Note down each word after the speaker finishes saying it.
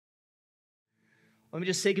Let me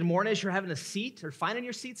just say good morning as you're having a seat or finding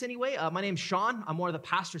your seats anyway. My name's Sean. I'm one of the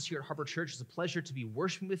pastors here at Harbor Church. It's a pleasure to be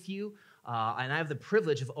worshiping with you, and I have the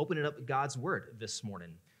privilege of opening up God's Word this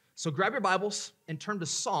morning. So grab your Bibles and turn to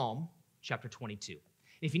Psalm chapter 22. And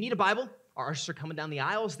if you need a Bible, our ushers are coming down the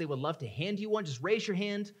aisles. They would love to hand you one. Just raise your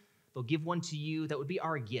hand. They'll give one to you. That would be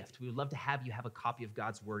our gift. We would love to have you have a copy of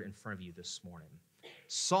God's Word in front of you this morning.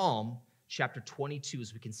 Psalm chapter 22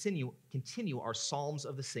 as we continue our Psalms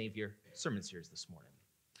of the Savior sermon series this morning.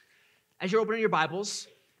 As you're opening your Bibles,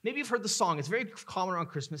 maybe you've heard the song. It's very common around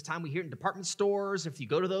Christmas time. We hear it in department stores, if you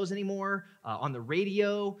go to those anymore, on the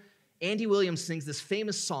radio. Andy Williams sings this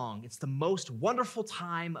famous song, "It's the most wonderful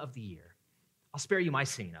time of the year." I'll spare you my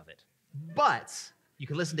singing of it, but you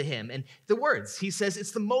can listen to him. And the words, he says,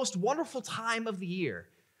 "It's the most wonderful time of the year,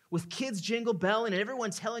 with kids jingle belling and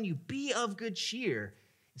everyone telling you, be of good cheer.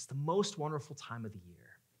 It's the most wonderful time of the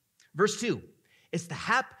year." Verse 2, "It's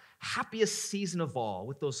the happiest season of all,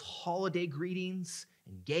 with those holiday greetings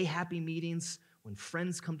and gay happy meetings when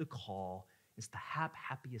friends come to call. It's the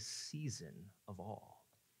happiest season of all."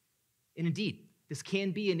 And indeed, this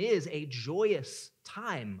can be and is a joyous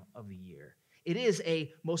time of the year. It is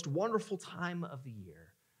a most wonderful time of the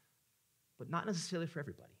year, but not necessarily for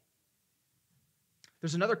everybody.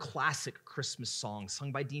 There's another classic Christmas song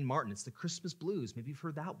sung by Dean Martin. It's the Christmas Blues. Maybe you've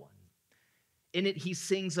heard that one. In it, he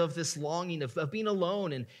sings of this longing of being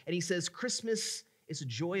alone, and he says, "Christmas is a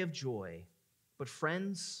joy of joy, but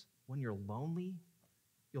friends, when you're lonely,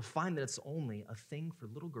 you'll find that it's only a thing for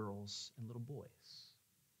little girls and little boys."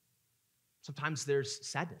 Sometimes there's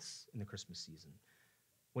sadness in the Christmas season.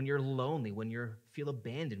 When you're lonely, when you feel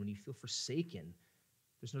abandoned, when you feel forsaken,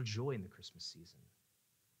 there's no joy in the Christmas season.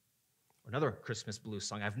 Another Christmas blues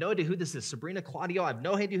song. I have no idea who this is. Sabrina Claudio, I have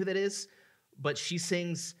no idea who that is, but she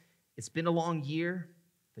sings, "It's been a long year,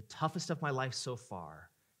 the toughest of my life so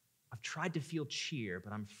far. I've tried to feel cheer,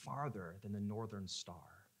 but I'm farther than the northern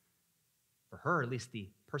star." For her, at least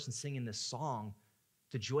the person singing this song,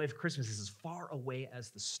 the joy of Christmas is as far away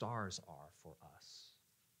as the stars are for us.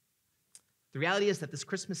 The reality is that this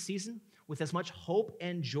Christmas season, with as much hope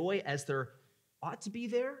and joy as there ought to be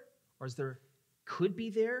there, or as there could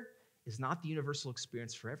be there, is not the universal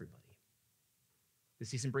experience for everybody. This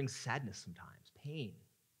season brings sadness sometimes, pain,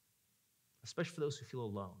 especially for those who feel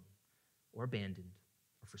alone or abandoned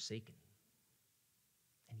or forsaken.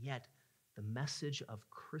 And yet, the message of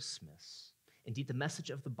Christmas, indeed the message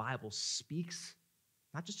of the Bible, speaks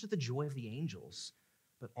not just to the joy of the angels,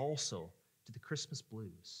 but also to the Christmas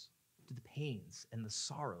blues, to the pains and the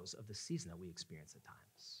sorrows of the season that we experience at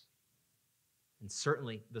times. And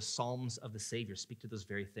certainly the Psalms of the Savior speak to those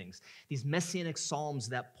very things. These messianic psalms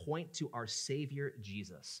that point to our Savior,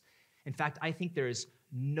 Jesus. In fact, I think there is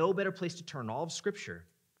no better place to turn all of Scripture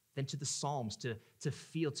than to the Psalms to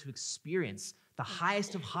feel, to experience the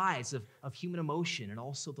highest of highs of human emotion and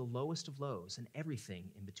also the lowest of lows and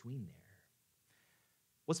everything in between there.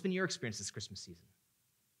 What's been your experience this Christmas season?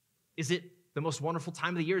 Is it the most wonderful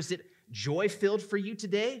time of the year? Is it joy-filled for you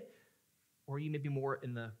today? Or are you maybe more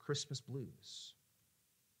in the Christmas blues?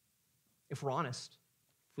 If we're honest,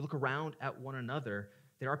 if we look around at one another,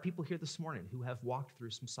 there are people here this morning who have walked through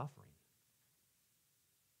some suffering.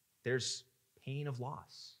 There's pain of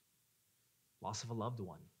loss of a loved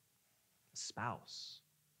one, a spouse,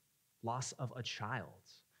 loss of a child.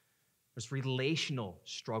 There's relational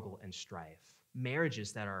struggle and strife,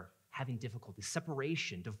 marriages that are having difficulty,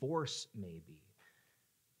 separation, divorce maybe.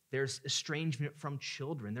 There's estrangement from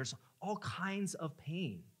children. There's all kinds of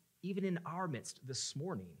pain, even in our midst this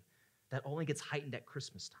morning, that only gets heightened at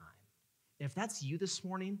Christmas time. And if that's you this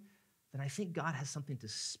morning, then I think God has something to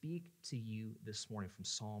speak to you this morning from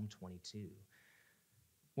Psalm 22.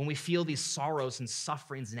 When we feel these sorrows and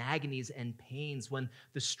sufferings and agonies and pains, when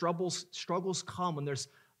the struggles come, when there's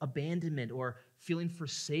abandonment or feeling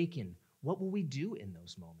forsaken, what will we do in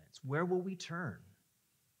those moments? Where will we turn?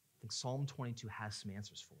 I think Psalm 22 has some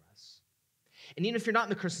answers for us. And even if you're not in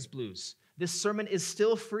the Christmas blues, this sermon is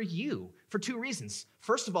still for you for two reasons.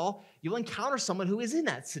 First of all, you'll encounter someone who is in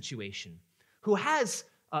that situation, who has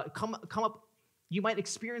come up. You might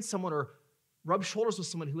experience someone or rub shoulders with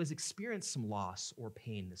someone who has experienced some loss or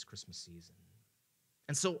pain this Christmas season.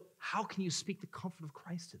 And so how can you speak the comfort of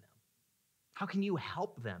Christ to them? How can you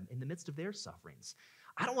help them in the midst of their sufferings?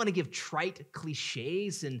 I don't want to give trite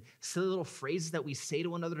cliches and silly little phrases that we say to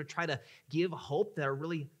one another to try to give hope that are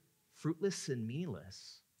really fruitless and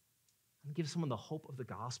meaningless. I'm going to give someone the hope of the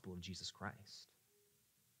gospel of Jesus Christ.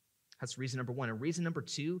 That's reason number one. And reason number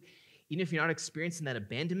two, even if you're not experiencing that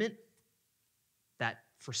abandonment, that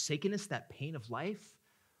forsakenness, that pain of life,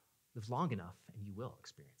 live long enough and you will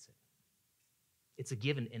experience it. It's a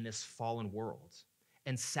given in this fallen world.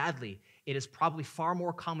 And sadly, it is probably far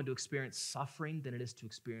more common to experience suffering than it is to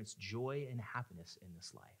experience joy and happiness in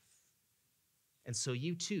this life. And so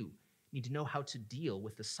you too need to know how to deal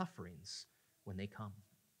with the sufferings when they come.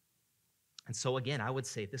 And so again, I would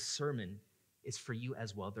say this sermon is for you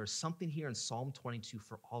as well. There's something here in Psalm 22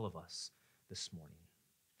 for all of us this morning.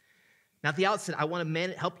 Now, at the outset, I want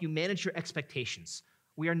to help you manage your expectations.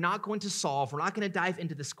 We are not going to we're not going to dive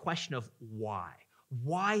into this question of why.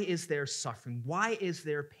 Why is there suffering? Why is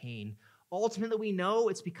there pain? Ultimately, we know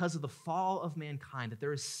it's because of the fall of mankind, that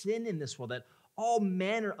there is sin in this world, that all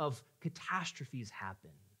manner of catastrophes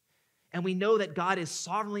happen. And we know that God is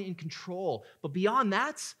sovereignly in control. But beyond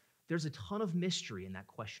that, there's a ton of mystery in that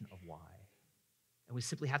question of why. And we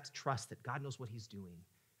simply have to trust that God knows what he's doing,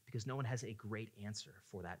 because no one has a great answer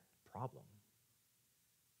for that problem.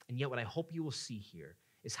 And yet what I hope you will see here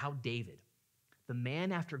is how David, the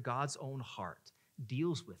man after God's own heart,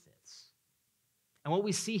 deals with it. And what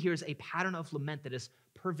we see here is a pattern of lament that is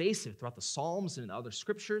pervasive throughout the Psalms and in other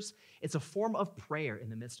scriptures. It's a form of prayer in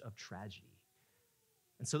the midst of tragedy.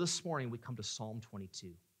 And so this morning we come to Psalm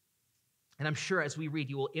 22. And I'm sure as we read,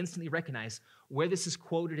 you will instantly recognize where this is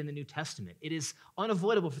quoted in the New Testament. It is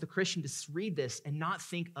unavoidable for the Christian to read this and not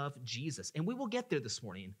think of Jesus. And we will get there this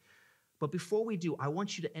morning. But before we do, I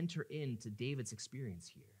want you to enter into David's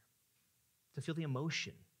experience here, to feel the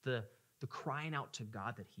emotion, the crying out to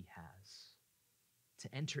God that he has,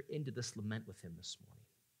 to enter into this lament with him this morning.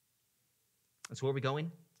 And so where are we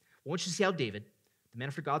going? I want you to see how David, the man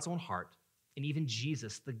after God's own heart, and even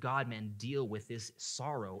Jesus, the God-man, deal with this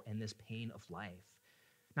sorrow and this pain of life.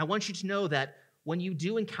 Now, I want you to know that when you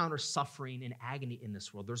do encounter suffering and agony in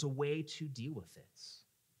this world, there's a way to deal with it.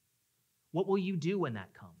 What will you do when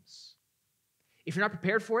that comes? If you're not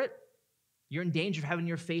prepared for it, you're in danger of having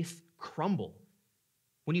your faith crumble.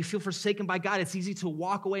 When you feel forsaken by God, it's easy to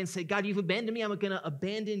walk away and say, God, you've abandoned me, I'm going to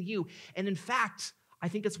abandon you. And in fact, I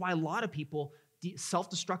think that's why a lot of people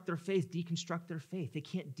self-destruct their faith, deconstruct their faith. They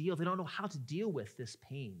don't know how to deal with this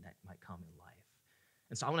pain that might come in life.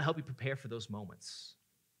 And so I want to help you prepare for those moments.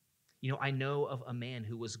 You know, I know of a man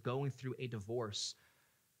who was going through a divorce,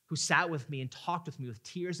 who sat with me and talked with me with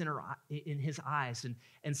tears in his eyes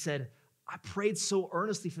and said, I prayed so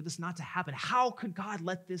earnestly for this not to happen. How could God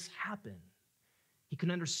let this happen? He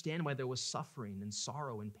couldn't understand why there was suffering and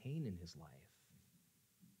sorrow and pain in his life.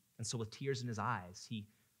 And so with tears in his eyes, he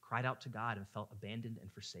cried out to God and felt abandoned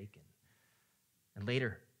and forsaken. And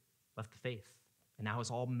later, left the faith, and now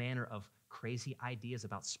has all manner of crazy ideas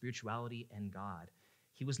about spirituality and God.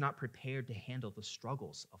 He was not prepared to handle the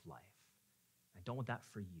struggles of life. I don't want that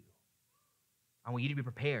for you. I want you to be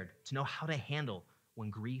prepared to know how to handle when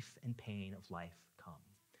grief and pain of life come.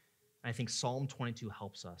 And I think Psalm 22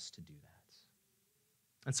 helps us to do that.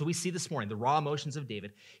 And so we see this morning the raw emotions of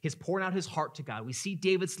David, his pouring out his heart to God. We see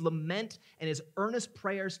David's lament and his earnest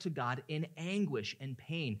prayers to God in anguish and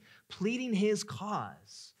pain, pleading his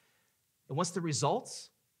cause. And what's the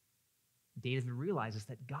results? David realizes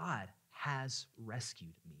that God has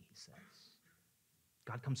rescued me, he says.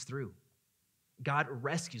 God comes through. God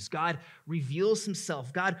rescues. God reveals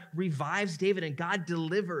himself. God revives David, and God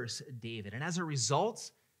delivers David. And as a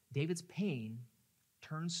result, David's pain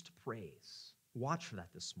turns to praise. Watch for that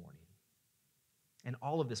this morning. And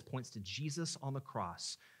all of this points to Jesus on the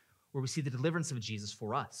cross, where we see the deliverance of Jesus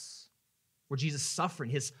for us, where Jesus' suffering,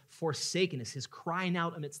 his forsakenness, his crying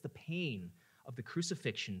out amidst the pain of the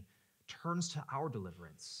crucifixion turns to our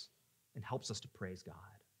deliverance and helps us to praise God.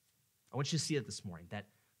 I want you to see it this morning, that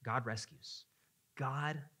God rescues,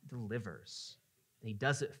 God delivers, and he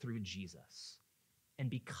does it through Jesus. And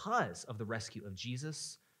because of the rescue of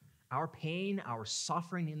Jesus, our pain, our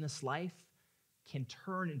suffering in this life can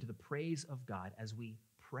turn into the praise of God as we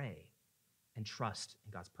pray and trust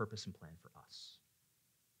in God's purpose and plan for us.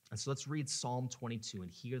 And so let's read Psalm 22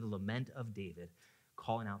 and hear the lament of David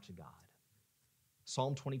calling out to God.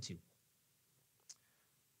 Psalm 22.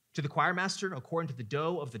 To the choir master, according to the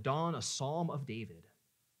doe of the dawn, a psalm of David.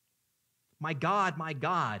 My God,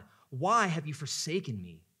 why have you forsaken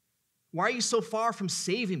me? Why are you so far from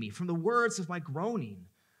saving me, from the words of my groaning?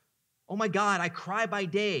 Oh my God, I cry by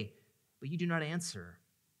day, but you do not answer,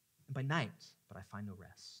 and by night, but I find no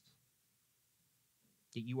rest.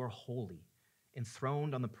 Yet you are holy,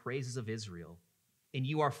 enthroned on the praises of Israel. In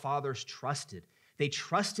you our fathers trusted. They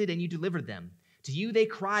trusted and you delivered them. To you they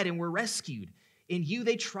cried and were rescued. In you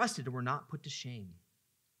they trusted and were not put to shame.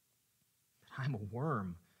 But I am a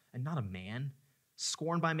worm and not a man,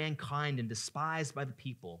 scorned by mankind and despised by the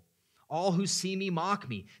people. All who see me mock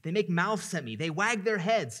me. They make mouths at me. They wag their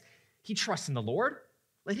heads. He trusts in the Lord.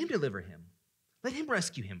 Let him deliver him. Let him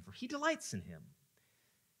rescue him, for he delights in him.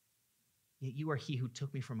 Yet you are he who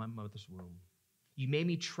took me from my mother's womb. You made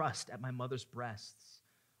me trust at my mother's breasts.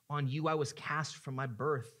 On you I was cast from my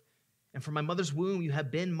birth, and from my mother's womb you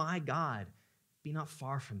have been my God. Be not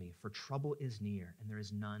far from me, for trouble is near, and there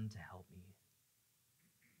is none to help me.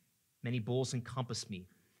 Many bulls encompass me.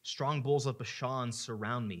 Strong bulls of Bashan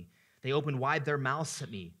surround me. They open wide their mouths at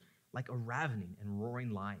me like a ravening and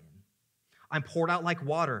roaring lion. I'm poured out like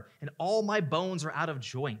water, and all my bones are out of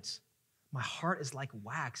joint. My heart is like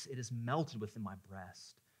wax. It is melted within my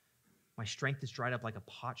breast. My strength is dried up like a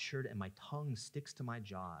potsherd, and my tongue sticks to my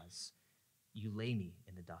jaws. You lay me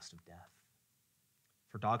in the dust of death.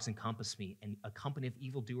 For dogs encompass me, and a company of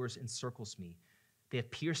evildoers encircles me. They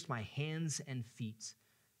have pierced my hands and feet.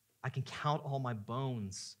 I can count all my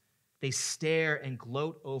bones. They stare and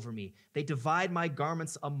gloat over me. They divide my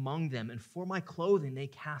garments among them, and for my clothing they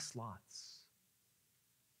cast lots.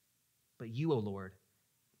 But you, O Lord,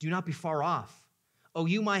 do not be far off. O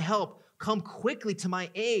you, my help, come quickly to my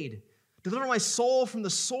aid. Deliver my soul from the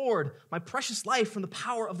sword, my precious life from the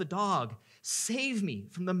power of the dog. Save me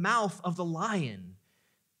from the mouth of the lion.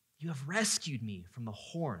 You have rescued me from the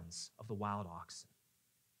horns of the wild oxen.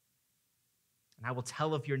 And I will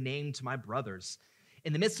tell of your name to my brothers.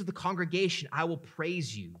 In the midst of the congregation, I will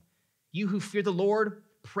praise you. You who fear the Lord,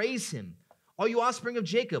 praise him. All you offspring of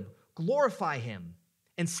Jacob, glorify him.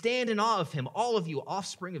 And stand in awe of him, all of you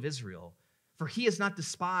offspring of Israel. For he has not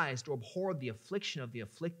despised or abhorred the affliction of the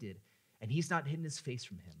afflicted, and he's not hidden his face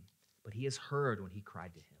from him, but he has heard when he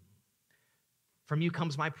cried to him. From you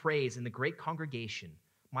comes my praise in the great congregation.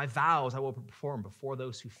 My vows I will perform before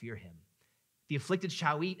those who fear him. The afflicted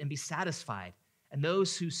shall eat and be satisfied, and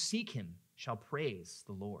those who seek him shall praise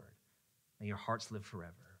the Lord. May your hearts live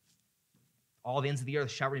forever. All the ends of the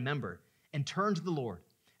earth shall remember and turn to the Lord,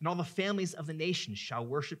 and all the families of the nations shall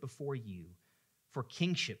worship before you. For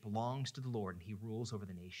kingship belongs to the Lord, and he rules over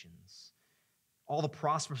the nations. All the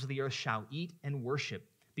prosperous of the earth shall eat and worship.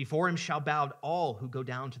 Before him shall bow all who go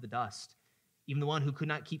down to the dust, even the one who could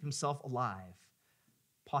not keep himself alive.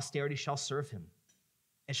 Posterity shall serve him,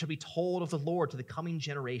 and shall be told of the Lord to the coming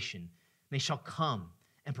generation. And they shall come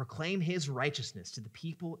and proclaim his righteousness to the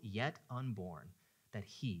people yet unborn, that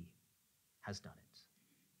he has done it.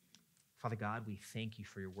 Father God, we thank you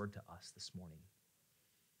for your word to us this morning.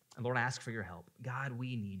 And Lord, I ask for your help. God,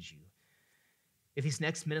 we need you. If these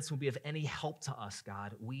next minutes will be of any help to us,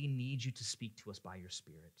 God, we need you to speak to us by your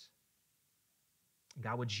Spirit.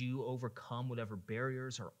 God, would you overcome whatever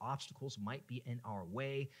barriers or obstacles might be in our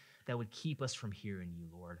way that would keep us from hearing you,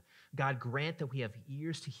 Lord. God, grant that we have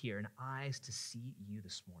ears to hear and eyes to see you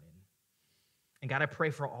this morning. And God, I pray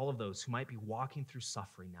for all of those who might be walking through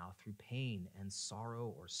suffering now, through pain and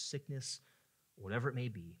sorrow or sickness, or whatever it may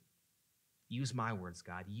be. Use my words,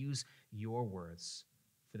 God. Use your words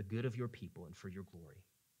for the good of your people and for your glory.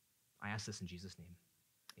 I ask this in Jesus' name.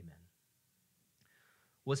 Amen.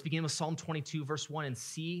 Well, let's begin with Psalm 22, verse 1, and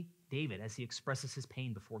see David as he expresses his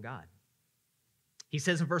pain before God. He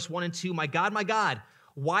says in verse 1 and 2, my God,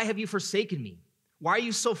 why have you forsaken me? Why are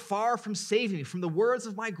you so far from saving me from the words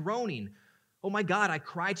of my groaning? Oh, my God, I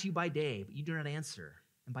cry to you by day, but you do not answer,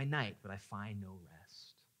 and by night, but I find no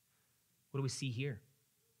rest. What do we see here?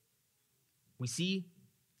 We see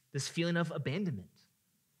this feeling of abandonment.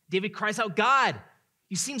 David cries out, God,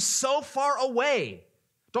 you seem so far away.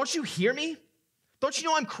 Don't you hear me? Don't you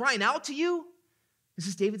know I'm crying out to you? This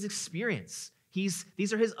is David's experience.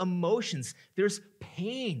 These are his emotions. There's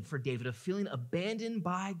pain for David of feeling abandoned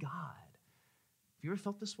by God. Have you ever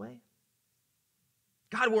felt this way?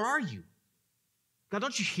 God, where are you? God,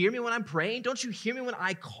 don't you hear me when I'm praying? Don't you hear me when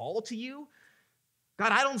I call to you?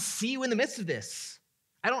 God, I don't see you in the midst of this.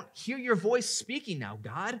 I don't hear your voice speaking now,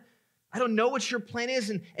 God. I don't know what your plan is.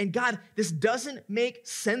 And God, this doesn't make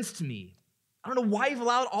sense to me. I don't know why you've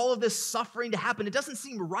allowed all of this suffering to happen. It doesn't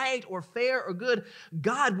seem right or fair or good.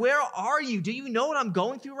 God, where are you? Do you know what I'm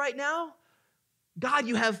going through right now? God,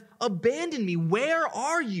 you have abandoned me. Where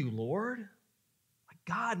are you, Lord?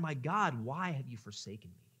 My God, why have you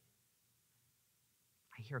forsaken me?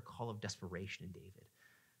 I hear a call of desperation in David.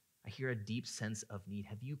 I hear a deep sense of need.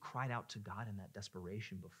 Have you cried out to God in that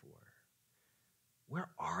desperation before? Where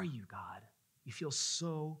are you, God? You feel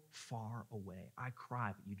so far away. I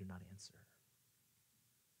cry, but you do not answer.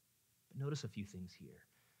 But notice a few things here.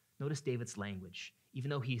 Notice David's language. Even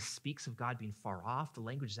though he speaks of God being far off, the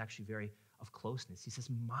language is actually very of closeness. He says,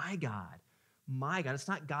 my God. It's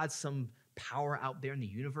not God, some power out there in the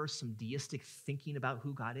universe, some deistic thinking about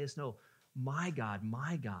who God is. No, my God.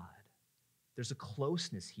 There's a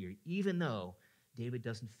closeness here, even though David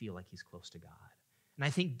doesn't feel like he's close to God. And I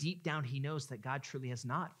think deep down he knows that God truly has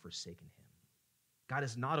not forsaken him. God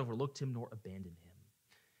has not overlooked him nor abandoned him.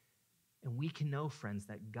 And we can know, friends,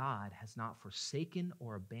 that God has not forsaken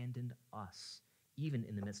or abandoned us, even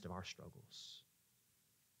in the midst of our struggles.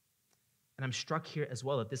 And I'm struck here as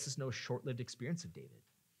well that this is no short-lived experience of David.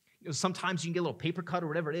 Sometimes you can get a little paper cut or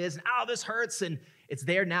whatever it is, and this hurts, and it's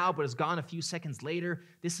there now, but it's gone a few seconds later.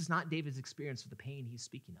 This is not David's experience of the pain he's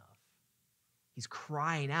speaking of. He's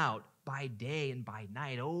crying out by day and by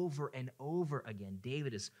night over and over again.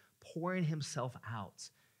 David is pouring himself out.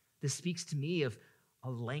 This speaks to me of a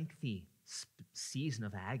lengthy season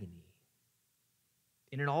of agony.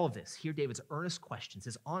 And in all of this, hear David's earnest questions,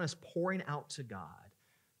 his honest pouring out to God.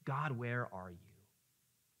 God, where are you?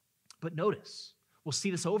 But notice, we'll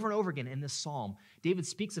see this over and over again in this psalm. David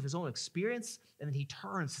speaks of his own experience, and then he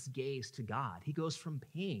turns his gaze to God. He goes from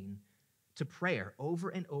pain to prayer over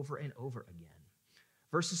and over and over again.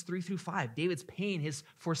 Verses 3-5, David's pain, his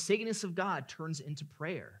forsakenness of God, turns into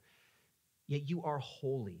prayer. Yet you are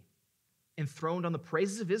holy, enthroned on the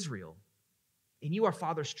praises of Israel. And you, our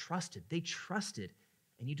fathers, trusted. They trusted,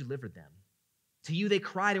 and you delivered them. To you they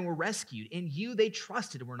cried and were rescued. In you they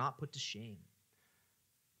trusted and were not put to shame.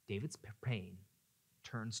 David's pain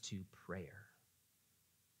turns to prayer.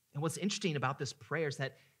 And what's interesting about this prayer is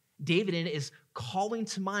that David in it is calling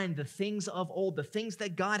to mind the things of old, the things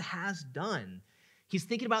that God has done. He's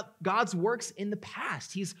thinking about God's works in the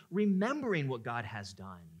past. He's remembering what God has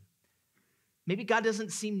done. Maybe God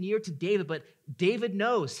doesn't seem near to David, but David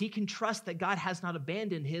knows he can trust that God has not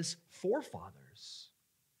abandoned his forefathers.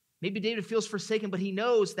 Maybe David feels forsaken, but he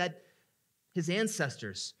knows that his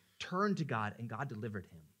ancestors turned to God and God delivered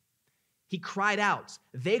him. He cried out,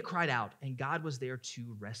 they cried out, and God was there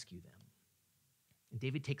to rescue them. And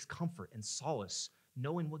David takes comfort and solace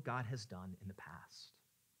knowing what God has done in the past.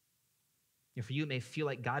 And for you, it may feel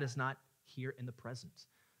like God is not here in the present.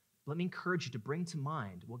 Let me encourage you to bring to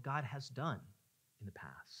mind what God has done in the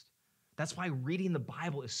past. That's why reading the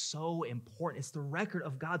Bible is so important. It's the record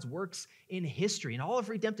of God's works in history, in all of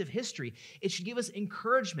redemptive history. It should give us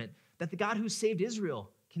encouragement that the God who saved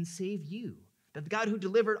Israel can save you, that the God who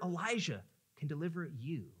delivered Elijah can deliver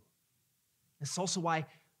you. It's also why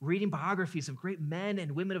reading biographies of great men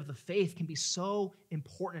and women of the faith can be so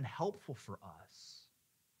important and helpful for us.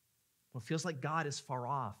 When it feels like God is far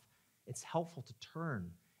off, it's helpful to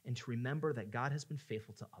turn and to remember that God has been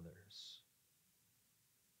faithful to others.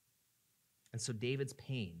 And so David's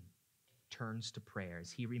pain turns to prayer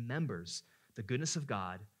as he remembers the goodness of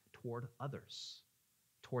God toward others,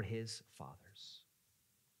 toward his fathers.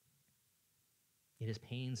 Yet his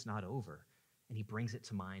pain's not over, and he brings it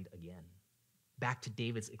to mind again. Back to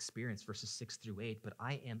David's experience, verses 6-8, but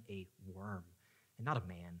I am a worm and not a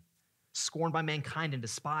man, scorned by mankind and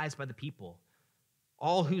despised by the people.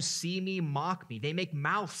 All who see me mock me. They make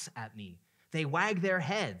mouths at me. They wag their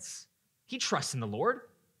heads. He trusts in the Lord.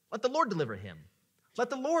 Let the Lord deliver him. Let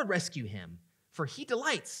the Lord rescue him, for he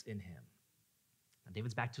delights in him. Now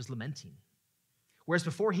David's back to his lamenting. Whereas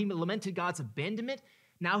before he lamented God's abandonment,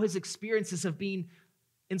 now his experiences of being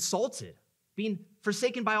insulted, being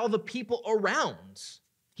forsaken by all the people around.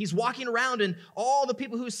 He's walking around and all the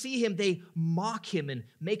people who see him, they mock him and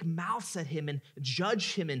make mouths at him and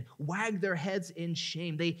judge him and wag their heads in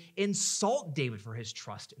shame. They insult David for his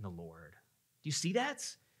trust in the Lord. Do you see that?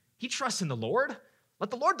 He trusts in the Lord. Let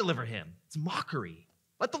the Lord deliver him. It's mockery.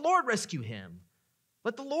 Let the Lord rescue him.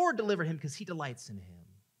 Let the Lord deliver him because he delights in him.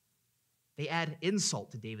 They add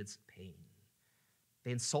insult to David's pain.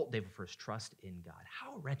 They insult David for his trust in God.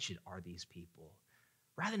 How wretched are these people?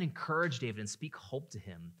 Rather than encourage David and speak hope to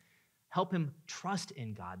him, help him trust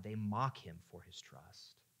in God, they mock him for his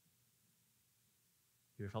trust.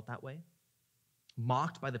 You ever felt that way?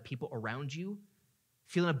 Mocked by the people around you?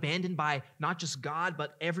 Feeling abandoned by not just God,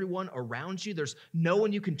 but everyone around you? There's no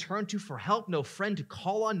one you can turn to for help, no friend to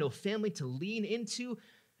call on, no family to lean into,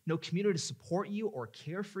 no community to support you or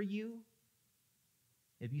care for you.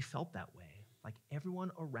 Maybe you felt that way, like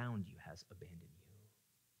everyone around you has abandoned you.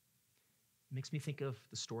 It makes me think of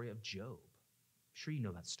the story of Job. I'm sure you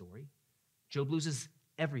know that story. Job loses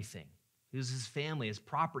everything. He loses his family, his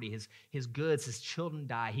property, his goods, his children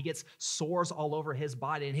die. He gets sores all over his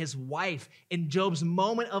body. And his wife, in Job's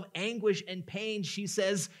moment of anguish and pain, she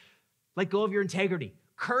says, let go of your integrity.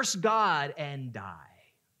 Curse God and die.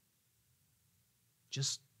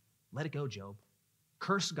 Just let it go, Job.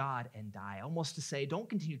 Curse God and die. Almost to say, don't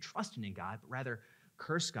continue trusting in God, but rather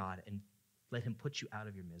curse God and let him put you out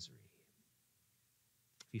of your misery.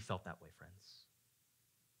 If you felt that way, friends.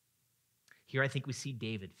 Here I think we see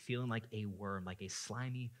David feeling like a worm, like a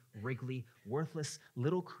slimy, wriggly, worthless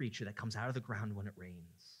little creature that comes out of the ground when it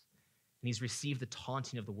rains. And he's received the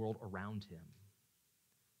taunting of the world around him.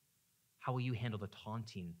 How will you handle the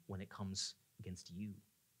taunting when it comes against you?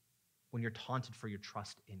 when you're taunted for your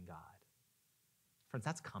trust in God. Friends,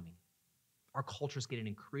 that's coming. Our culture is getting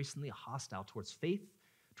increasingly hostile towards faith,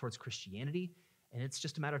 towards Christianity, and it's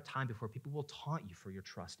just a matter of time before people will taunt you for your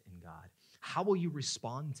trust in God. How will you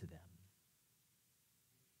respond to them?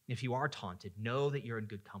 If you are taunted, know that you're in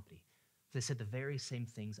good company. They said the very same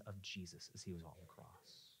things of Jesus as he was on the cross.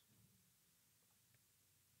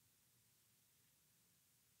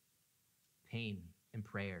 Pain and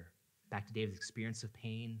prayer. Back to David's experience of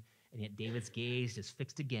pain, and yet David's gaze is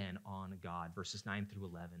fixed again on God, verses 9 through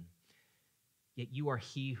 11. Yet you are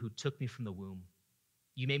he who took me from the womb.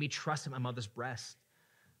 You made me trust in my mother's breast.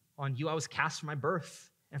 On you I was cast from my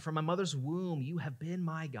birth, and from my mother's womb you have been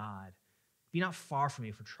my God. Be not far from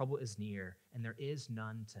me, for trouble is near, and there is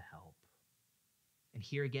none to help. And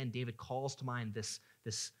here again, David calls to mind this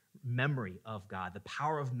memory of God, the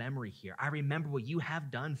power of memory here. I remember what you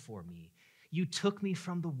have done for me. You took me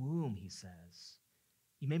from the womb, he says.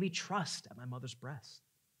 You made me trust at my mother's breast.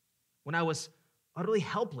 When I was utterly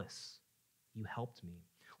helpless, you helped me.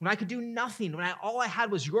 When I could do nothing, when all I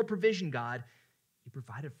had was your provision, God, you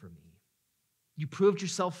provided for me. You proved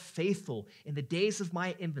yourself faithful in the days of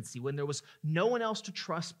my infancy when there was no one else to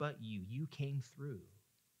trust but you. You came through.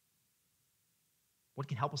 What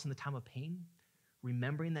can help us in the time of pain?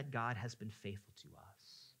 Remembering that God has been faithful to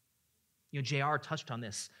us. JR touched on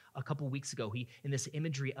this a couple weeks ago. In this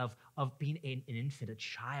imagery of being an infant, a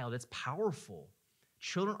child, it's powerful.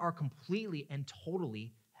 Children are completely and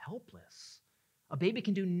totally helpless. A baby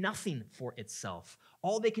can do nothing for itself.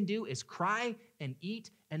 All they can do is cry and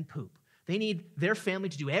eat and poop. They need their family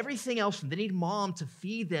to do everything else for them. They need mom to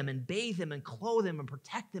feed them and bathe them and clothe them and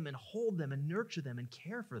protect them and hold them and nurture them and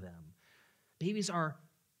care for them. Babies are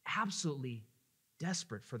absolutely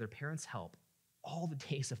desperate for their parents' help all the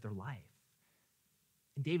days of their life.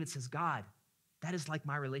 And David says, God, that is like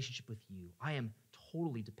my relationship with you. I am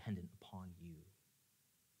totally dependent upon you.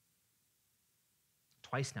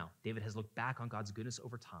 Twice now, David has looked back on God's goodness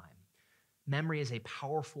over time. Memory is a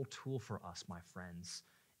powerful tool for us, my friends,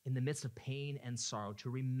 in the midst of pain and sorrow, to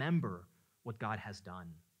remember what God has done,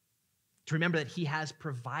 to remember that he has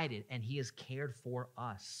provided and he has cared for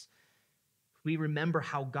us. We remember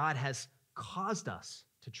how God has caused us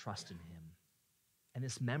to trust in him. And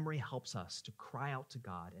this memory helps us to cry out to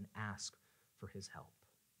God and ask for his help.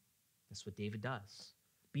 That's what David does.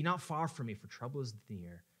 Be not far from me, for trouble is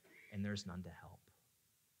near, and there's none to help.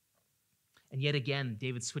 And yet again,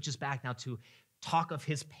 David switches back now to talk of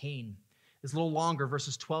his pain. It's a little longer,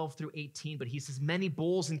 verses 12 through 18, but he says, many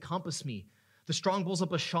bulls encompass me. The strong bulls of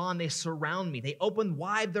Bashan, they surround me. They open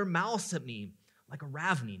wide their mouths at me like a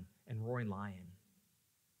ravening and roaring lion.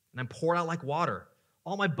 And I'm poured out like water.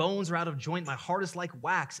 All my bones are out of joint. My heart is like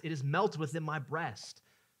wax. It is melted within my breast.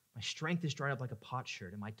 My strength is dried up like a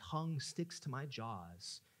potsherd, and my tongue sticks to my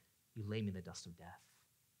jaws. You lay me in the dust of death.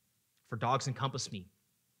 For dogs encompass me.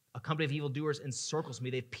 A company of evildoers encircles me.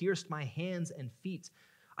 They've pierced my hands and feet.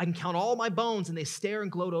 I can count all my bones, and they stare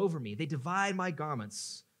and gloat over me. They divide my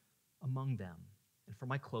garments among them, and for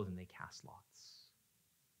my clothing they cast lots.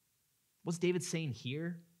 What's David saying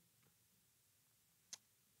here?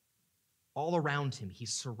 All around him,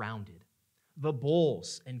 he's surrounded. The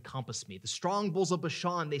bulls encompass me. The strong bulls of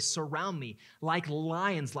Bashan, they surround me like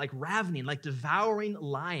lions, like ravening, like devouring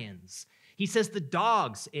lions. He says the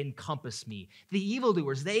dogs encompass me. The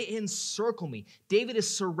evildoers, they encircle me. David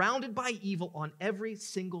is surrounded by evil on every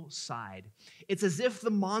single side. It's as if the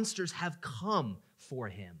monsters have come for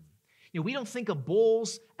him. We don't think of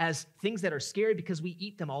bulls as things that are scary because we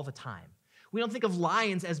eat them all the time. We don't think of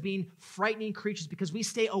lions as being frightening creatures because we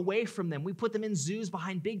stay away from them. We put them in zoos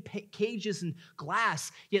behind big cages and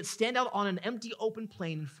glass, yet stand out on an empty open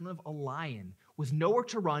plain in front of a lion with nowhere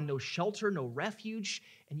to run, no shelter, no refuge,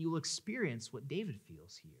 and you will experience what David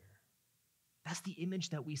feels here. That's the image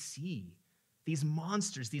that we see. These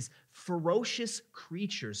monsters, these ferocious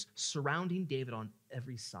creatures surrounding David on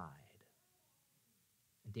every side.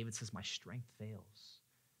 And David says, my strength fails.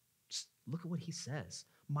 Just look at what he says.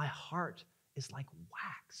 My heart is like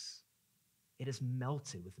wax. It is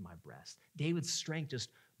melted within my breast. David's strength just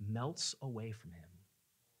melts away from him.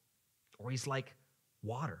 Or he's like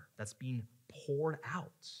water that's being poured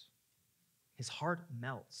out. His heart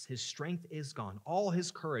melts. His strength is gone. All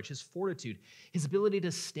his courage, his fortitude, his ability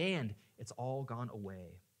to stand, it's all gone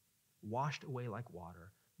away. Washed away like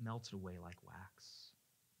water, melted away like wax.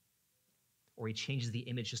 Or he changes the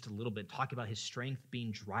image just a little bit, talking about his strength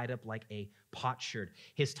being dried up like a potsherd.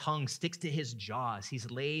 His tongue sticks to his jaws.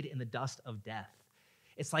 He's laid in the dust of death.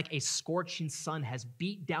 It's like a scorching sun has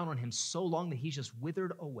beat down on him so long that he's just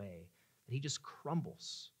withered away, that he just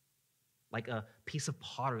crumbles like a piece of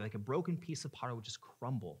pottery, like a broken piece of pottery would just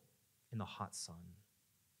crumble in the hot sun.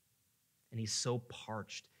 And he's so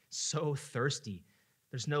parched, so thirsty.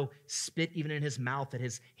 There's no spit even in his mouth, that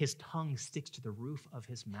his tongue sticks to the roof of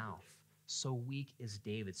his mouth. So weak is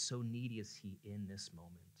David, so needy is he in this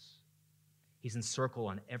moment. He's encircled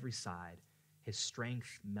on every side, his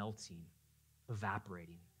strength melting,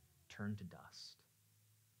 evaporating, turned to dust.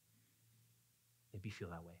 Maybe you feel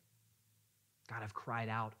that way. God, I've cried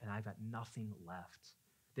out and I've got nothing left.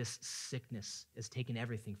 This sickness has taken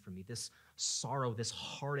everything from me. This sorrow, this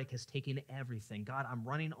heartache has taken everything. God, I'm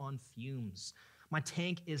running on fumes. My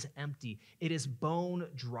tank is empty. It is bone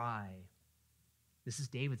dry. This is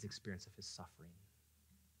David's experience of his suffering.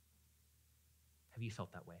 Have you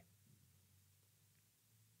felt that way?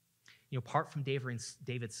 You know, apart from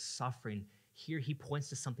David's suffering, here he points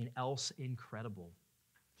to something else incredible.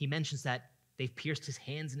 He mentions that they've pierced his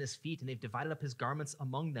hands and his feet, and they've divided up his garments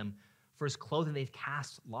among them. For his clothing, they've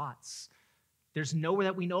cast lots. There's nowhere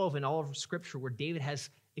that we know of in all of Scripture where David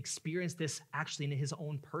has experienced this actually in his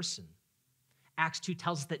own person. Acts 2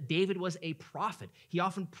 tells us that David was a prophet. He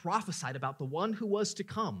often prophesied about the one who was to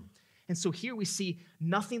come. And so here we see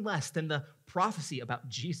nothing less than the prophecy about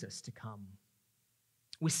Jesus to come.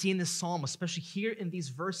 We see in this psalm, especially here in these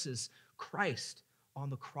verses, Christ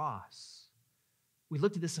on the cross. We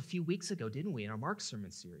looked at this a few weeks ago, didn't we, in our Mark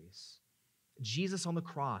sermon series? Jesus on the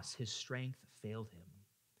cross, his strength failed him.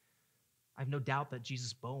 I have no doubt that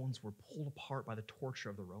Jesus' bones were pulled apart by the torture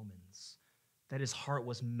of the Romans, that his heart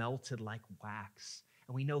was melted like wax,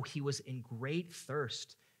 and we know he was in great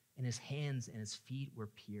thirst, and his hands and his feet were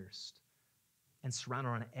pierced, and surrounded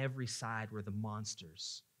on every side were the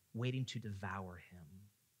monsters waiting to devour him.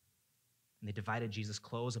 And they divided Jesus'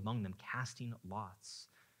 clothes among them, casting lots.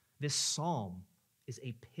 This psalm is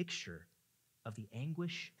a picture of the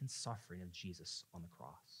anguish and suffering of Jesus on the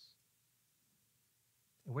cross.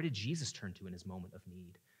 And where did Jesus turn to in his moment of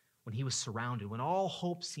need? When he was surrounded, when all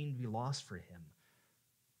hope seemed to be lost for him,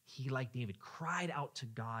 he, like David, cried out to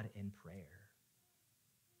God in prayer.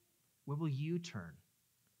 Where will you turn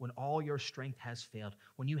when all your strength has failed,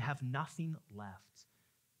 when you have nothing left?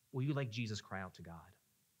 Will you, like Jesus, cry out to God?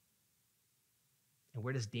 And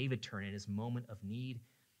where does David turn in his moment of need?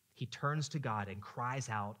 He turns to God and cries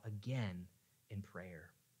out again in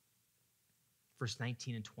prayer. Verse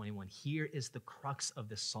 19 and 21, here is the crux of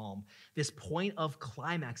this psalm, this point of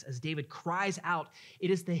climax as David cries out. It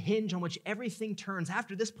is the hinge on which everything turns.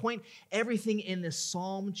 After this point, everything in this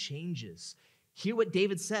psalm changes. Hear what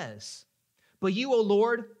David says. But you, O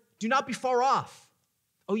Lord, do not be far off.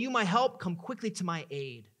 O you, my help, come quickly to my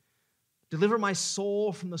aid. Deliver my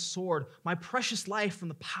soul from the sword, my precious life from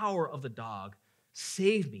the power of the dog.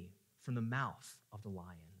 Save me from the mouth of the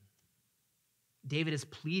lion. David is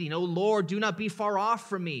pleading, "O Lord, do not be far off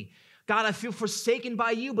from me. God, I feel forsaken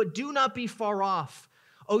by you, but do not be far off.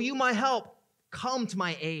 O you, my help, come to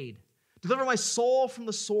my aid. Deliver my soul from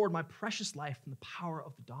the sword, my precious life from the power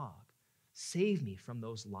of the dog. Save me from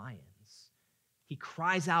those lions." He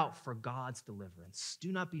cries out for God's deliverance.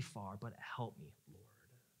 Do not be far, but help me, Lord.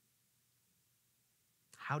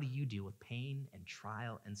 How do you deal with pain and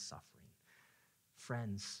trial and suffering?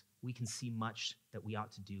 Friends, we can see much that we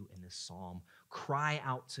ought to do in this psalm. Cry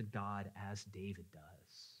out to God as David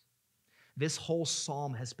does. This whole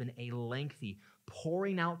psalm has been a lengthy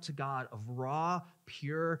pouring out to God of raw,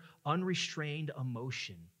 pure, unrestrained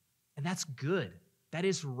emotion. And that's good. That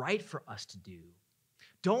is right for us to do.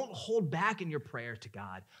 Don't hold back in your prayer to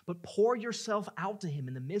God, but pour yourself out to him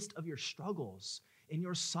in the midst of your struggles, in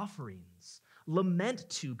your sufferings. Lament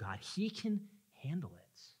to God. He can handle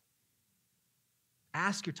it.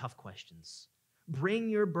 Ask your tough questions. Bring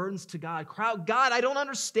your burdens to God. Cry out, God, I don't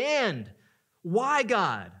understand. Why,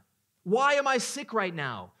 God? Why am I sick right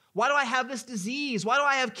now? Why do I have this disease? Why do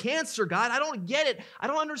I have cancer, God? I don't get it. I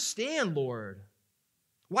don't understand, Lord.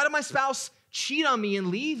 Why did my spouse cheat on me and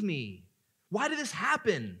leave me? Why did this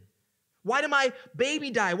happen? Why did my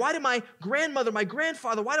baby die? Why did my grandmother, my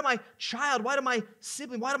grandfather, why did my child, why did my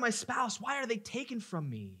sibling, why did my spouse, why are they taken from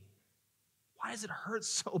me? Why does it hurt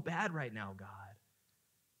so bad right now, God?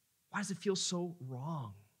 Why does it feel so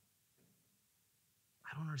wrong?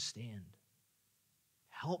 I don't understand.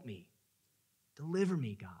 Help me. Deliver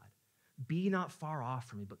me, God. Be not far off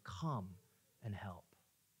from me, but come and help.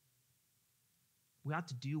 We ought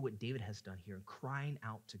to do what David has done here in crying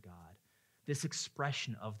out to God. This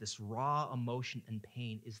expression of this raw emotion and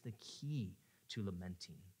pain is the key to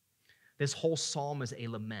lamenting. This whole psalm is a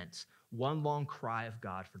lament, one long cry of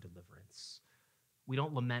God for deliverance. We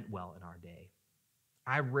don't lament well in our day.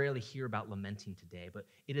 I rarely hear about lamenting today, but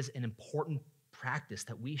it is an important practice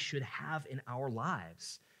that we should have in our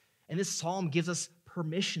lives. And this psalm gives us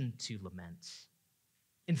permission to lament.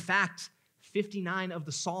 In fact, 59 of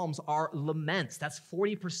the Psalms are laments. That's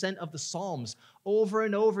 40% of the Psalms. Over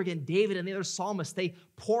and over again, David and the other psalmists, they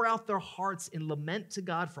pour out their hearts in lament to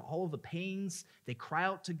God for all of the pains. They cry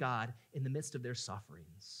out to God in the midst of their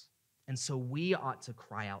sufferings. And so we ought to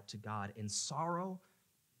cry out to God in sorrow,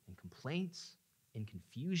 in complaint, in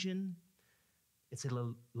confusion.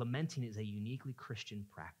 Lamenting is a uniquely Christian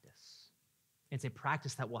practice. It's a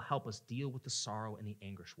practice that will help us deal with the sorrow and the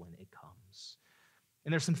anguish when it comes.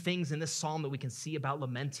 And there's some things in this psalm that we can see about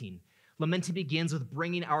lamenting. Lamenting begins with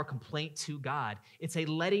bringing our complaint to God. It's a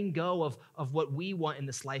letting go of what we want in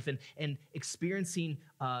this life and experiencing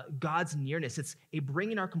God's nearness. It's a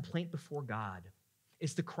bringing our complaint before God.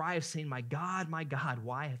 It's the cry of saying, my God,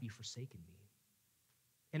 why have you forsaken me?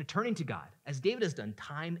 And a turning to God, as David has done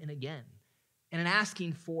time and again, and an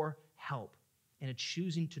asking for help, and a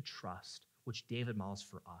choosing to trust, which David models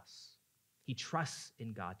for us. He trusts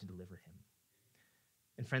in God to deliver him.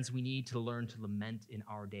 And friends, we need to learn to lament in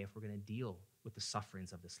our day if we're going to deal with the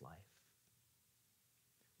sufferings of this life.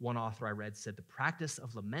 One author I read said, the practice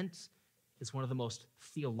of lament is one of the most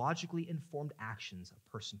theologically informed actions a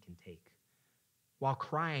person can take. While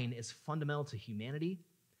crying is fundamental to humanity,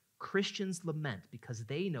 Christians lament because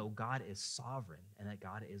they know God is sovereign and that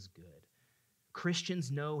God is good.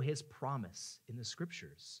 Christians know his promise in the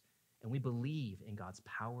scriptures, and we believe in God's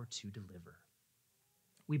power to deliver.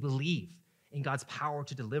 We believe in God's power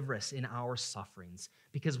to deliver us in our sufferings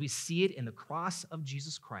because we see it in the cross of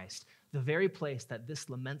Jesus Christ, the very place that this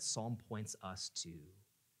lament psalm points us to.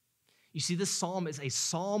 You see, this psalm is a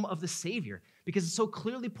psalm of the Savior because it so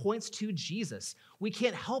clearly points to Jesus. We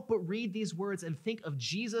can't help but read these words and think of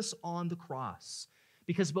Jesus on the cross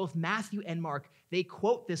because both Matthew and Mark, they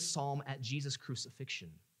quote this psalm at Jesus' crucifixion.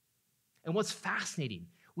 And what's fascinating,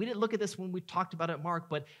 we didn't look at this when we talked about it, Mark,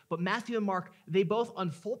 but Matthew and Mark, they both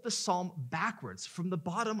unfold the psalm backwards from the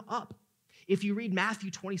bottom up. If you read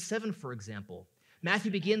Matthew 27, for example,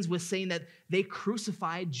 Matthew begins with saying that they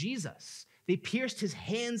crucified Jesus. They pierced his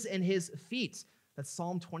hands and his feet. That's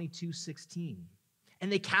Psalm 22:16.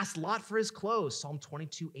 And they cast lot for his clothes, Psalm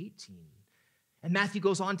 22:18. And Matthew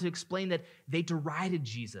goes on to explain that they derided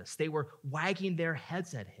Jesus. They were wagging their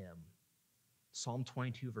heads at him. Psalm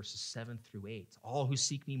 22, verses 7 through 8. All who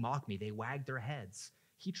seek me mock me. They wag their heads.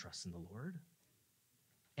 He trusts in the Lord.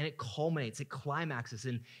 And it culminates, it climaxes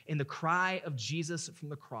in the cry of Jesus from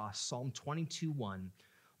the cross, Psalm 22:1.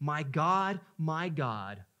 My God,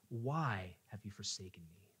 why have you forsaken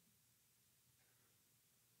me?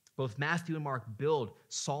 Both Matthew and Mark build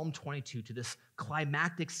Psalm 22 to this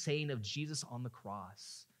climactic saying of Jesus on the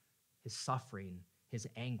cross, his suffering, his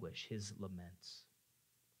anguish, his lament.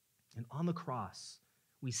 And on the cross,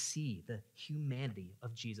 we see the humanity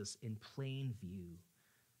of Jesus in plain view.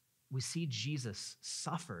 We see Jesus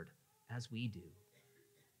suffered as we do.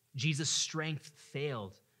 Jesus' strength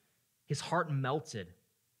failed. His heart melted.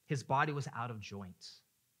 His body was out of joint.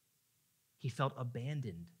 He felt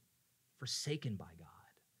abandoned, forsaken by God.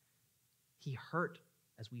 He hurt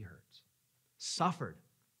as we hurt, suffered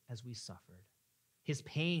as we suffered. His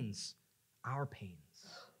pains, our pains.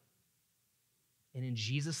 And in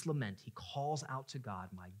Jesus' lament, he calls out to God,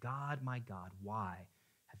 my God, why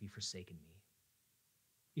have you forsaken me?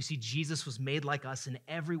 You see, Jesus was made like us in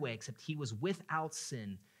every way, except he was without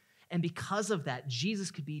sin. And because of that, Jesus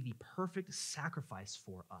could be the perfect sacrifice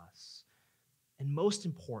for us. And most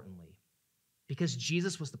importantly, because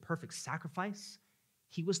Jesus was the perfect sacrifice,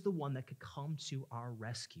 he was the one that could come to our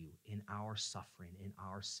rescue in our suffering, in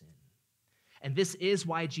our sin. And this is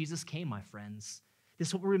why Jesus came, my friends. This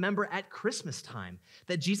is what we remember at Christmas time,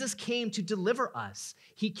 that Jesus came to deliver us.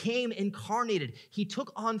 He came incarnated. He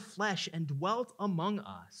took on flesh and dwelt among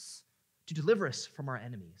us to deliver us from our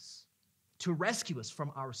enemies, to rescue us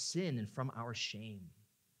from our sin and from our shame.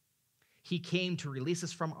 He came to release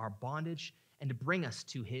us from our bondage and to bring us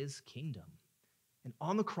to his kingdom. And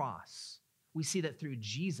on the cross, we see that through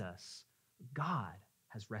Jesus, God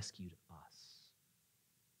has rescued us.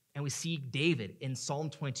 And we see David in Psalm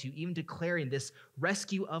 22 even declaring this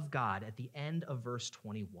rescue of God at the end of verse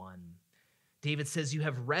 21. David says, you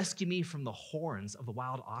have rescued me from the horns of the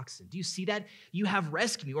wild oxen. Do you see that? You have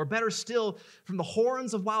rescued me, or better still, from the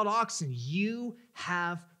horns of wild oxen. You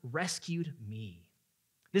have rescued me.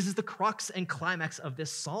 This is the crux and climax of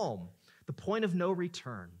this psalm, the point of no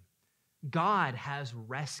return. God has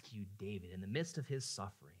rescued David in the midst of his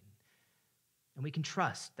suffering. And we can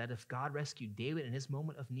trust that if God rescued David in his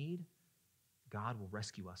moment of need, God will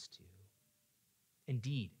rescue us too.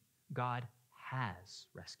 Indeed, God has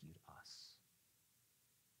rescued us.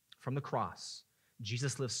 From the cross,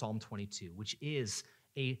 Jesus lived Psalm 22, which is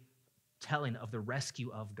a telling of the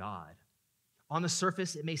rescue of God. On the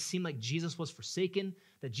surface, it may seem like Jesus was forsaken,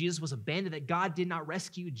 that Jesus was abandoned, that God did not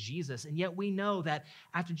rescue Jesus. And yet we know that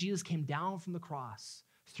after Jesus came down from the cross,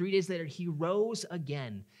 3 days later, he rose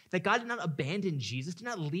again, that God did not abandon Jesus, did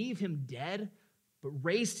not leave him dead, but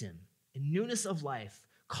raised him in newness of life,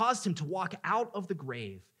 caused him to walk out of the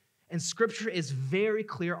grave. And Scripture is very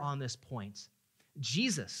clear on this point.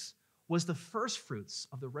 Jesus was the first fruits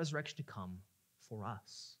of the resurrection to come for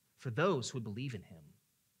us, for those who would believe in him.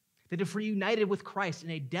 That if we're united with Christ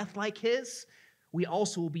in a death like his, we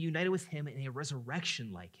also will be united with him in a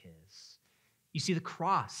resurrection like his. You see, the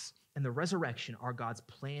cross and the resurrection are God's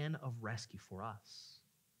plan of rescue for us.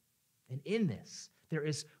 And in this, there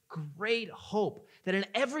is great hope that in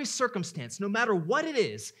every circumstance, no matter what it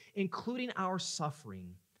is, including our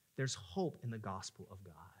suffering, there's hope in the gospel of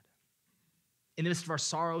God. In the midst of our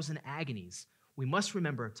sorrows and agonies, we must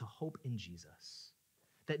remember to hope in Jesus,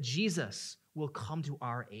 that Jesus will come to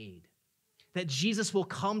our aid, that Jesus will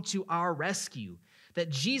come to our rescue, that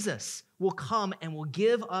Jesus will come and will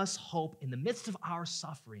give us hope in the midst of our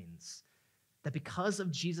sufferings, that because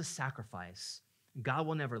of Jesus' sacrifice, God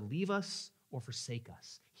will never leave us or forsake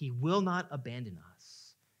us. He will not abandon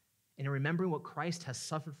us. And in remembering what Christ has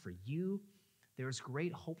suffered for you, there is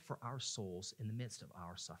great hope for our souls in the midst of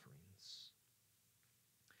our sufferings.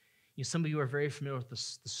 You know, some of you are very familiar with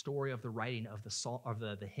the story of the writing of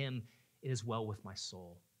the hymn, "It Is Well With My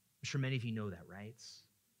Soul." I'm sure many of you know that, right?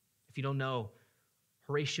 If you don't know,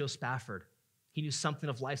 Horatio Spafford, he knew something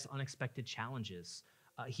of life's unexpected challenges.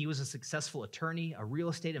 He was a successful attorney, a real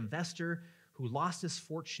estate investor who lost his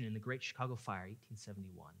fortune in the Great Chicago Fire,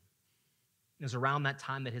 1871. It was around that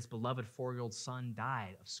time that his beloved 4-year-old son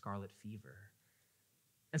died of scarlet fever.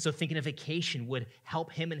 And so thinking a vacation would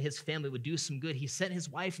help him and his family, would do some good, he sent his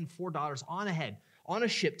wife and 4 daughters on ahead, on a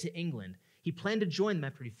ship to England. He planned to join them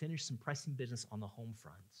after he finished some pressing business on the home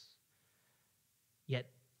front.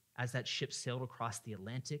 Yet, as that ship sailed across the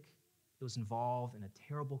Atlantic, it was involved in a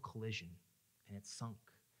terrible collision, and it sunk.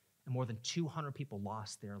 And more than 200 people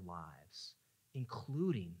lost their lives,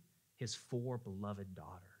 including his 4 beloved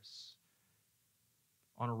daughters.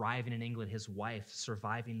 On arriving in England, his wife,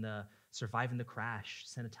 surviving the crash,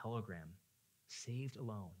 sent a telegram, "Saved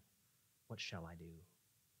alone, what shall I do?"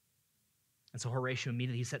 And so Horatio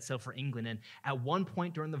immediately set sail for England. And at one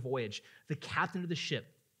point during the voyage, the captain of the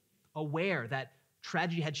ship, aware that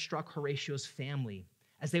tragedy had struck Horatio's family,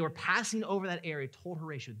 as they were passing over that area, told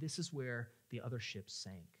Horatio, "This is where the other ships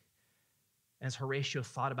sank." And as Horatio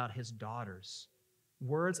thought about his daughters,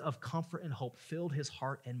 words of comfort and hope filled his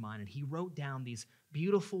heart and mind, and he wrote down these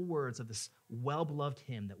beautiful words of this well-beloved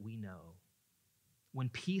hymn that we know. "When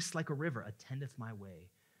peace like a river attendeth my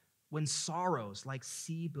way, when sorrows like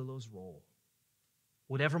sea billows roll,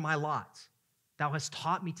 whatever my lot, thou hast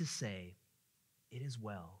taught me to say, it is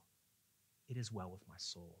well with my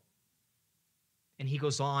soul." And he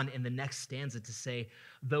goes on in the next stanza to say,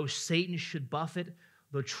 "Though Satan should buffet,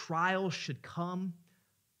 though trials should come,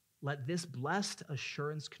 let this blessed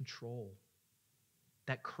assurance control,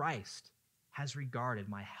 that Christ has regarded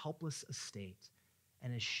my helpless estate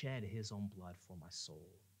and has shed his own blood for my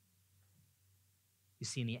soul." You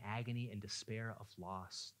see, in the agony and despair of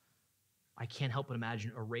loss, I can't help but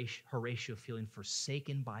imagine Horatio feeling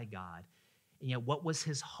forsaken by God. And yet, what was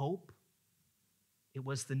his hope? It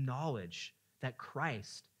was the knowledge that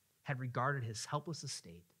Christ had regarded his helpless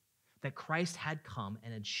estate, that Christ had come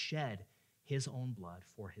and had shed his own blood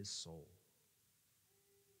for his soul.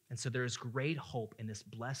 And so there is great hope in this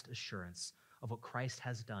blessed assurance of what Christ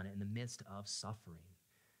has done in the midst of suffering.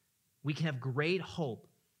 We can have great hope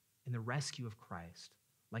in the rescue of Christ,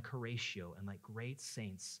 like Horatio and like great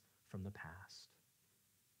saints from the past.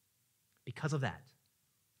 Because of that,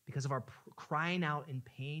 because of our crying out in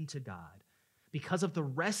pain to God, because of the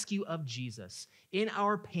rescue of Jesus in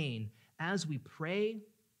our pain, as we pray,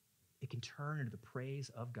 it can turn into the praise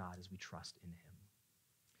of God as we trust in him.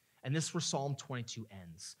 And this is where Psalm 22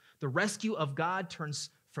 ends. The rescue of God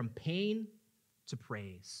turns from pain to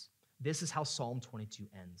praise. This is how Psalm 22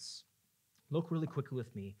 ends. Look really quickly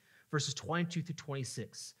with me, verses 22 through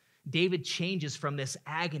 26. David changes from this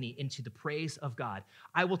agony into the praise of God.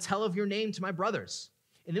 "I will tell of your name to my brothers.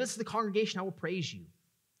 In the midst of the congregation, I will praise you.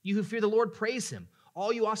 You who fear the Lord, praise him.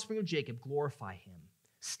 All you offspring of Jacob, glorify him.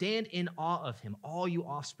 Stand in awe of him, all you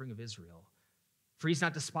offspring of Israel. For he's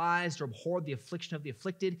not despised or abhorred the affliction of the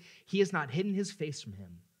afflicted. He has not hidden his face from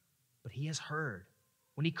him, but he has heard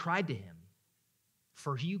when he cried to him.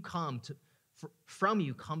 From you comes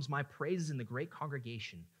my praises in the great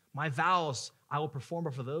congregation. My vows I will perform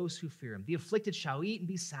before those who fear him. The afflicted shall eat and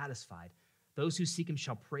be satisfied. Those who seek him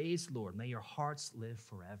shall praise the Lord. May your hearts live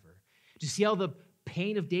forever." Do you see how the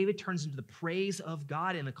pain of David turns into the praise of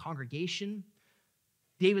God in the congregation.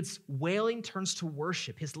 David's wailing turns to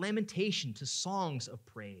worship, his lamentation to songs of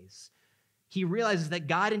praise. He realizes that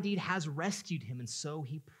God indeed has rescued him, and so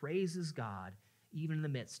he praises God even in the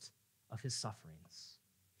midst of his sufferings.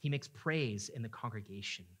 He makes praise in the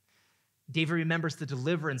congregation. David remembers the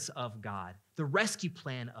deliverance of God, the rescue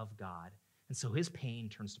plan of God, and so his pain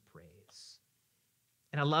turns to praise.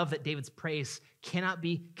 And I love that David's praise cannot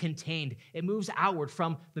be contained. It moves outward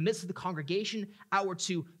from the midst of the congregation, outward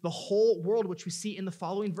to the whole world, which we see in the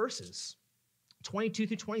following verses, 22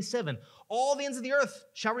 through 27. All the ends of the earth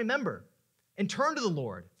shall remember and turn to the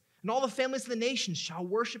Lord, and all the families of the nations shall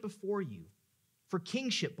worship before you. For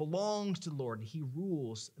kingship belongs to the Lord, and he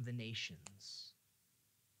rules the nations.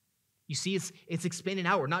 You see, it's expanding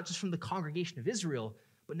outward, not just from the congregation of Israel,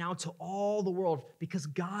 but now to all the world, because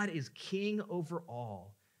God is king over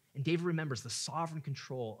all. And David remembers the sovereign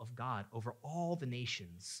control of God over all the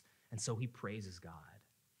nations, and so he praises God.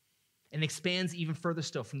 And expands even further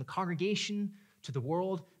still, from the congregation to the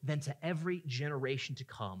world, then to every generation to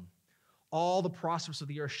come. All the prosperous of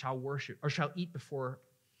the earth shall worship, or shall eat before,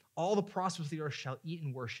 all the prosperous of the earth shall eat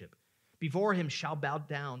and worship. Before him shall bow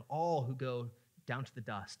down all who go down to the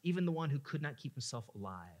dust, even the one who could not keep himself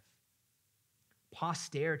alive.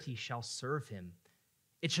 Posterity shall serve him.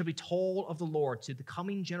 It shall be told of the Lord to the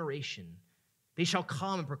coming generation. They shall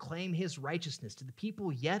come and proclaim his righteousness to the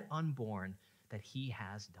people yet unborn, that he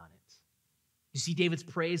has done it. You see David's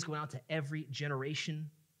praise going out to every generation.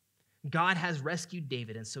 God has rescued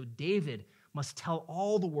David, and so David must tell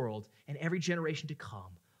all the world and every generation to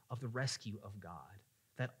come of the rescue of God,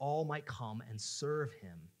 that all might come and serve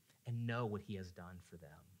him and know what he has done for them.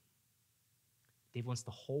 David wants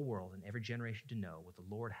the whole world and every generation to know what the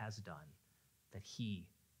Lord has done, that he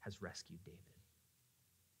has rescued David.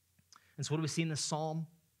 And so what do we see in this psalm?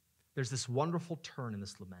 There's this wonderful turn in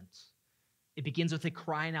this lament. It begins with a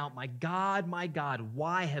crying out, my God,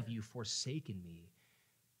 why have you forsaken me?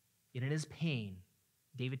 Yet in his pain,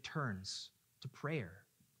 David turns to prayer.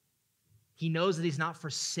 He knows that he's not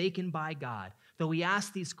forsaken by God. Though he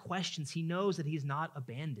asks these questions, he knows that he's not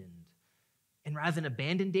abandoned. And rather than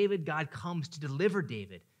abandon David, God comes to deliver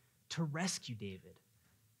David, to rescue David.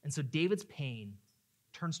 And so David's pain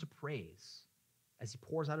turns to praise as he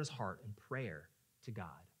pours out his heart in prayer to God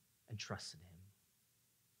and trusts in him.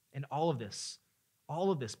 And all of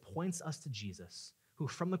this points us to Jesus, who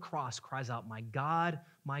from the cross cries out, my God,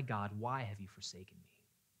 why have you forsaken me?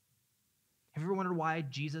 Have you ever wondered why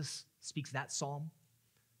Jesus speaks that psalm?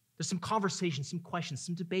 There's some conversation, some questions,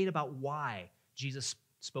 some debate about why Jesus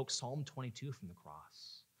spoke Psalm 22 from the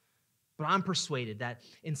cross. But I'm persuaded that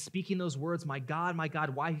in speaking those words, my God,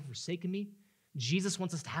 why have you forsaken me? Jesus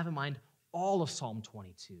wants us to have in mind all of Psalm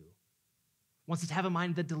 22. Wants us to have in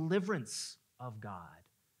mind the deliverance of God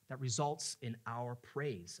that results in our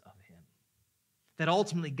praise of him. That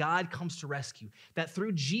ultimately God comes to rescue. That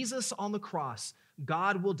through Jesus on the cross,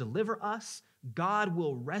 God will deliver us. God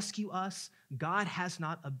will rescue us. God has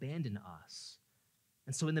not abandoned us.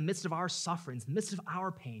 And so in the midst of our sufferings, in the midst of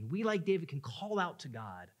our pain, we, like David, can call out to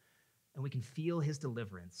God and we can feel his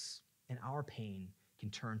deliverance, and our pain can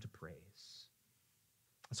turn to praise.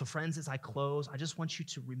 And so friends, as I close, I just want you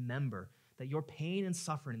to remember that your pain and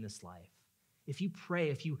suffering in this life, if you pray,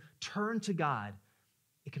 if you turn to God,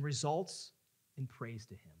 it can result in praise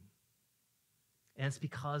to him. And it's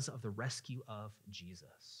because of the rescue of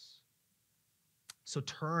Jesus. So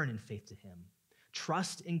turn in faith to him.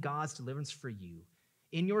 Trust in God's deliverance for you.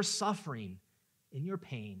 In your suffering, in your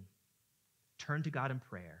pain, turn to God in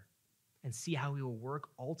prayer and see how he will work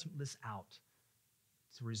ultimately this out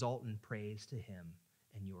to result in praise to him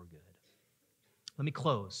and your good. Let me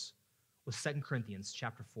close with 2 Corinthians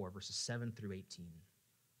chapter 4, verses 7 through 18.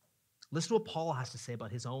 Listen to what Paul has to say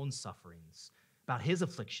about his own sufferings, about his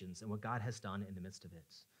afflictions, and what God has done in the midst of it.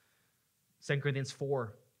 2 Corinthians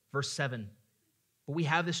 4, verse 7. But we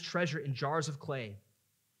have this treasure in jars of clay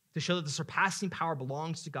to show that the surpassing power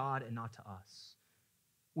belongs to God and not to us.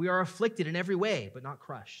 We are afflicted in every way, but not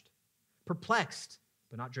crushed. Perplexed,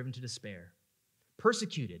 but not driven to despair.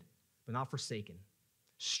 Persecuted, but not forsaken.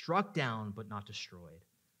 Struck down, but not destroyed.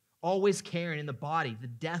 Always carrying in the body the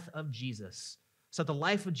death of Jesus, so that the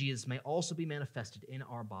life of Jesus may also be manifested in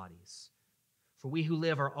our bodies. For we who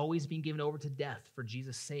live are always being given over to death for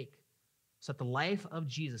Jesus' sake, so that the life of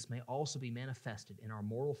Jesus may also be manifested in our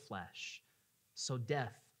mortal flesh. So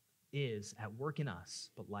death is at work in us,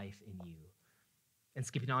 but life in you. And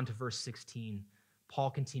skipping on to verse 16,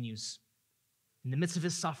 Paul continues, in the midst of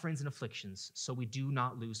his sufferings and afflictions, so we do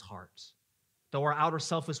not lose heart. Though our outer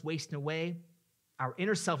self is wasting away, our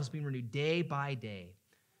inner self is being renewed day by day.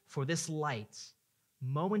 For this light,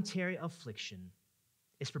 momentary affliction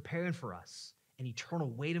is preparing for us an eternal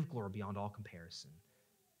weight of glory beyond all comparison,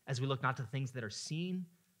 as we look not to things that are seen,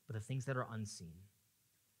 but the things that are unseen.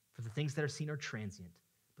 For the things that are seen are transient,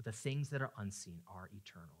 but the things that are unseen are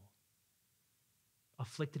eternal.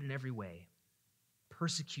 Afflicted in every way,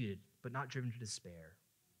 persecuted, but not driven to despair,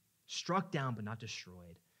 struck down, but not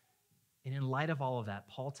destroyed. And in light of all of that,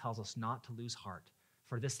 Paul tells us not to lose heart,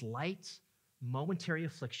 for this light, momentary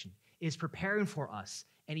affliction is preparing for us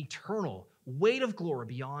an eternal weight of glory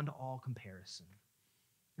beyond all comparison.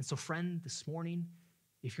 And so, friend, this morning,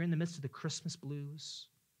 if you're in the midst of the Christmas blues,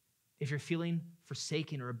 if you're feeling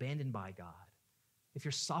forsaken or abandoned by God, if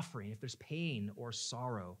you're suffering, if there's pain or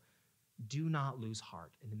sorrow, do not lose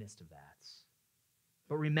heart in the midst of that.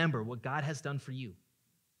 But remember what God has done for you.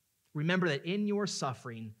 Remember that in your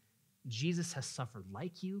suffering, Jesus has suffered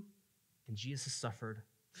like you, and Jesus has suffered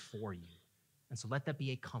for you. And so let that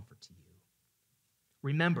be a comfort to you.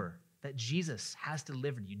 Remember that Jesus has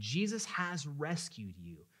delivered you. Jesus has rescued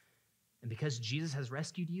you. And because Jesus has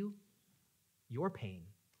rescued you, your pain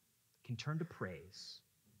can turn to praise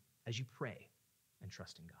as you pray and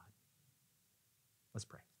trust in God. Let's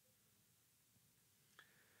pray.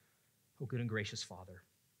 Oh, good and gracious Father,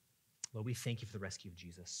 Lord, we thank you for the rescue of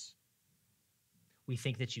Jesus. We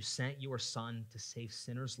think that you sent your Son to save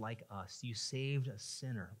sinners like us. You saved a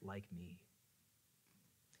sinner like me.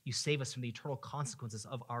 You save us from the eternal consequences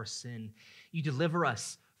of our sin. You deliver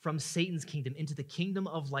us from Satan's kingdom into the kingdom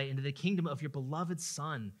of light, into the kingdom of your beloved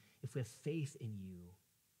Son, if we have faith in you.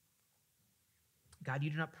 God, you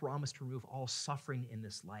do not promise to remove all suffering in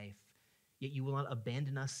this life, yet you will not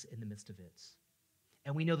abandon us in the midst of it.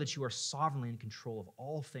 And we know that you are sovereignly in control of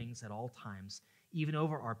all things at all times, even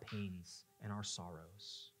over our pains and our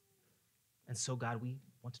sorrows. And so, God, we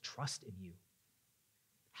want to trust in you.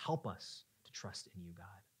 Help us to trust in you, God.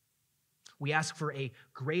 We ask for a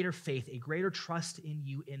greater faith, a greater trust in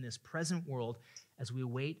you in this present world as we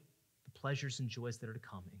await the pleasures and joys that are to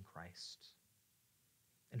come in Christ.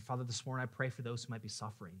 And Father, this morning I pray for those who might be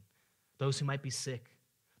suffering, those who might be sick,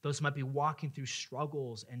 those who might be walking through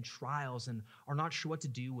struggles and trials and are not sure what to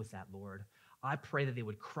do with that, Lord. I pray that they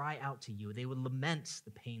would cry out to you. They would lament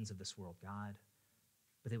the pains of this world, God,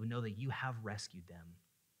 but they would know that you have rescued them,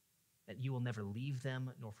 that you will never leave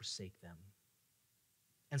them nor forsake them.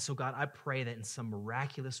 And so, God, I pray that in some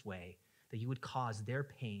miraculous way that you would cause their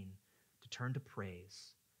pain to turn to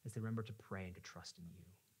praise as they remember to pray and to trust in you.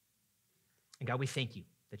 And God, we thank you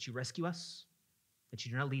that you rescue us, that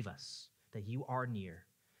you do not leave us, that you are near.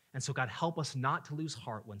 And so, God, help us not to lose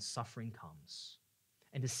heart when suffering comes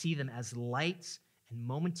and to see them as light and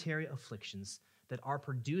momentary afflictions that are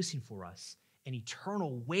producing for us an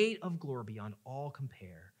eternal weight of glory beyond all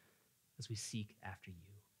compare as we seek after you.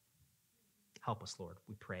 Help us, Lord,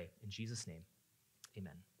 we pray. In Jesus' name,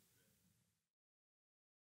 amen.